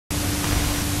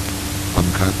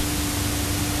Uncut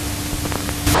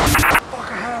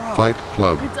Fight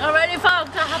Club. It's already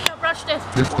fogged. I have to brush this.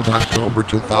 5th of October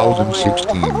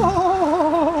 2016.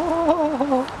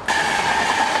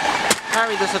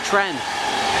 Harry, there's a trend.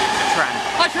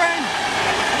 Hi, train!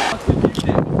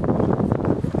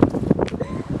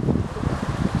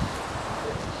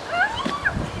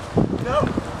 No!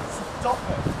 Stop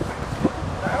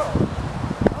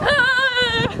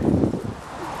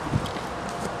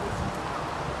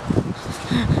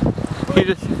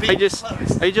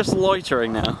Are you just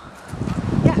loitering now?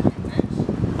 Yeah.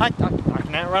 I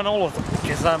can outrun all of them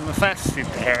because I'm a fast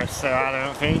superhero, so I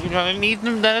don't think I don't need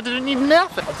them. I don't need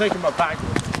nothing. I'm taking my bag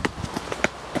with me.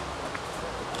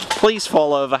 Please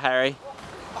fall over, Harry.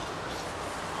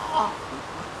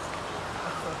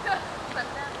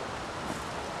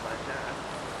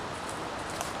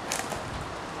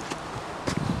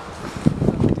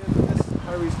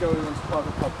 Harry's going on to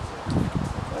private property.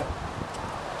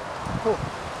 Cool.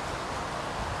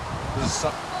 There's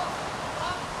some...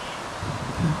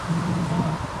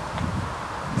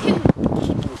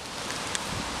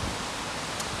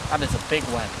 That is a big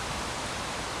web.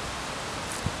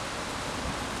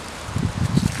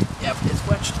 Yep, it's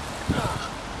wedged.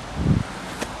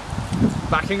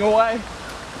 Backing away.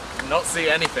 Not see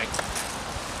anything.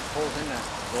 Falls in there.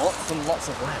 Lots and lots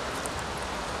of web.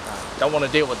 Don't want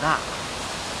to deal with that.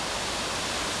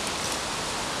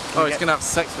 Oh, he's gonna have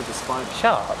sex with the spider.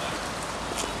 Shut up.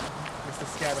 Mr.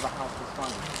 Scared of a house with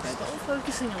spiders. Stop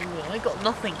focusing on me. I got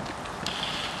nothing.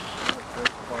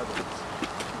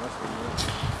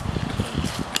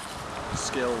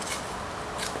 Skills.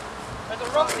 There's a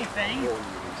rusty thing.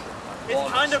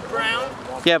 It's kind of brown.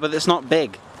 Yeah, but it's not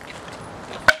big.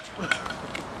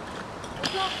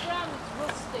 It's not brown, it's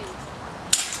rusty.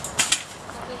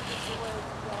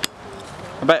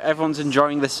 I bet everyone's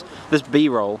enjoying this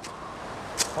B-roll.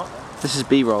 What? This is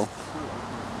B-roll.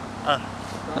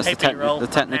 That's hey, B-roll. the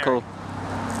technical. Hey,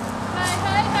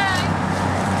 hey,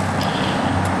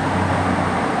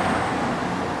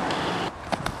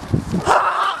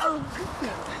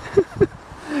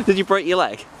 hey! Did you break your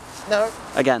leg? No.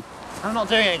 Again? I'm not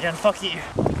doing it again, fuck you.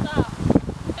 Stop.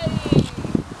 Hey!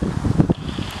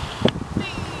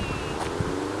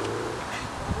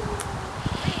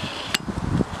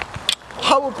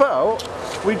 How about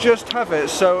we just have it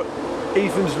so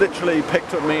Ethan's literally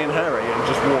picked up me and Harry and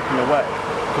just walking away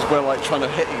because we're like trying to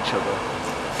hit each other.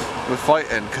 We're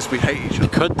fighting because we hate each other.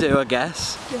 Could do, I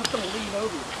guess. You have to lean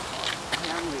over.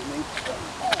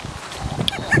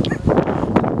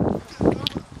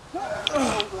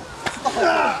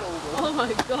 Oh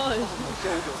my god.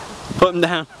 Put him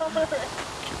down.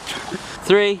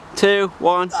 3, 2,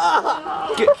 1.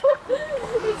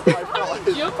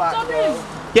 Jumped on him.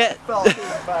 Yeah.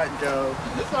 Back go.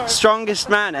 Strongest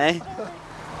man, eh?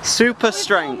 Super Where's all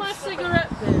strength. my cigarette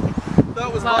bin?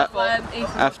 That was my fault.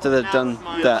 After they've done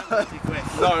that.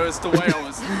 No, it's the way I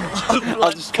was.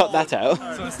 I'll just cut that out.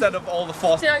 So instead of all the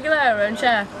force. Christina Aguilera and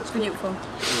Cher. It's beautiful.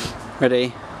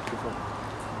 Ready?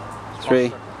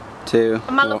 3, 2.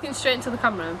 Am I looking straight into the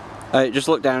camera? Just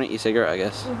look down at your cigarette, I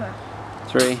guess. Okay.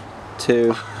 3,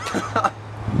 2.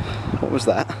 What was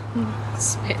that?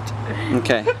 Spit.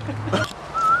 Okay.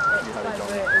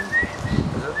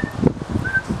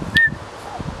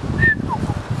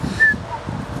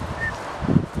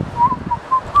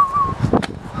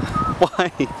 Why?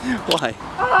 Why?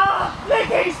 Ah!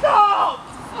 Nicky, stop!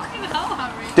 Fucking hell,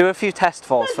 Harry. Do a few test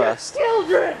falls first.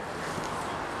 Children!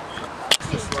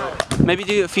 Maybe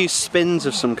do a few spins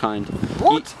of some kind.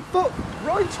 What? Fuck,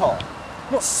 right on.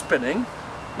 Not spinning.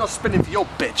 Not spinning for your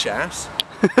bitch ass.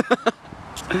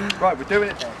 Right, we're doing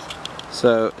it then.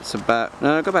 So it's about.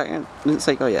 No, go back. I didn't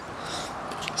say go yet.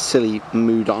 Silly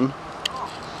mood on.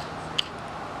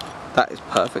 That is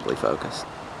perfectly focused.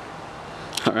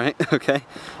 Alright, okay.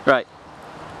 Right.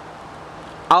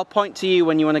 I'll point to you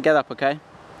when you want to get up, okay?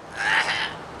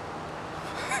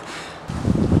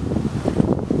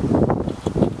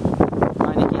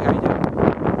 Hi Nikki, how you doing?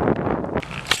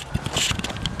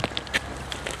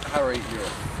 Harry, you're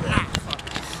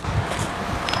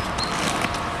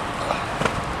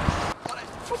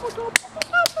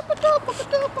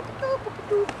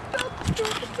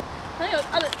Hang on,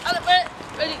 Alan, wait,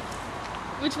 ready.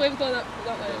 Which way we going up?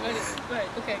 That way, ready? Right,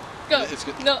 okay, go. It's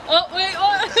good. No, oh, wait, oh!